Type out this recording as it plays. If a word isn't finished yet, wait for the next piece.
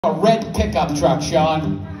A red pickup truck,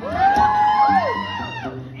 Sean.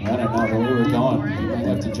 I don't know where we were going. We might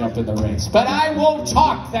have to jump in the race. But I won't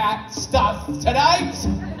talk that stuff tonight.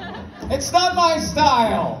 It's not my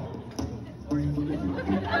style.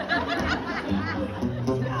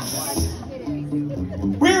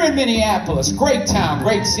 We're in Minneapolis. Great town,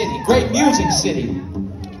 great city, great music city.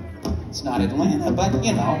 It's not Atlanta, but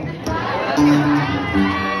you know.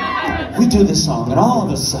 We do the song, and all of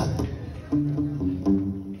a sudden,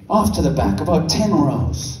 off to the back, about 10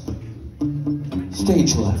 rows.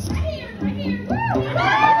 Stage left.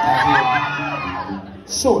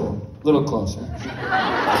 Sort of. A little closer.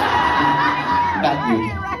 Not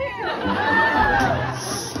you.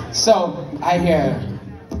 So, I hear...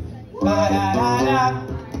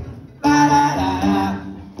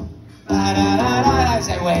 I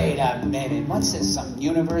say, wait a minute, what's this? Some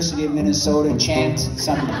University of Minnesota chant?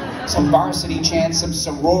 Some varsity chant? Some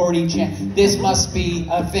sorority chant? This must be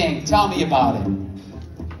a thing. Tell me about it.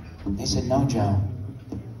 They said, no, Joe.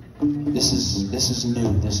 This is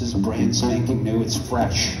new. This is brand spanking new. It's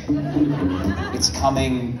fresh. It's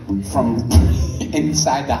coming from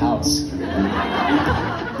inside the house.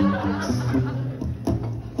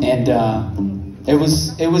 And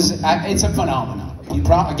it's a phenomenon. You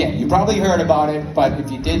probably heard about it, but if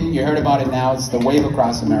you didn't, you heard about it now. It's the wave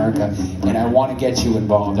across America, and I want to get you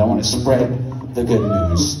involved. I want to spread the good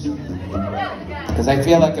news. Because I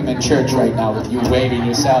feel like I'm in church right now with you waving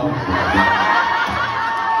yourself.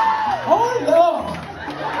 Oh, no!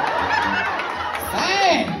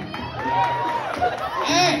 Dang!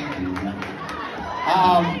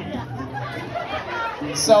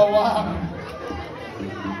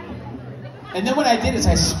 And then what I did is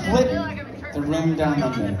I split the room down the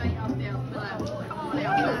middle.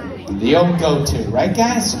 The old go-to, right,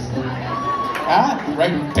 guys? Huh?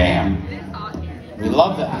 Right, bam. We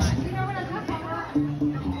love that.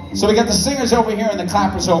 So we got the singers over here and the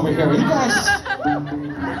clappers over here. Are you guys...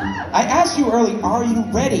 I asked you early, are you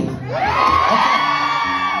ready?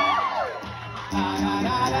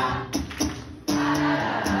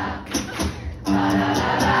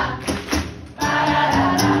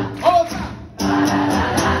 Okay.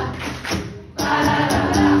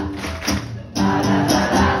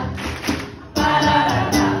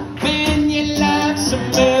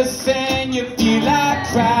 And you feel like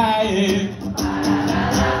crying,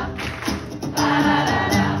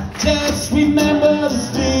 just remember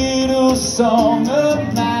this little song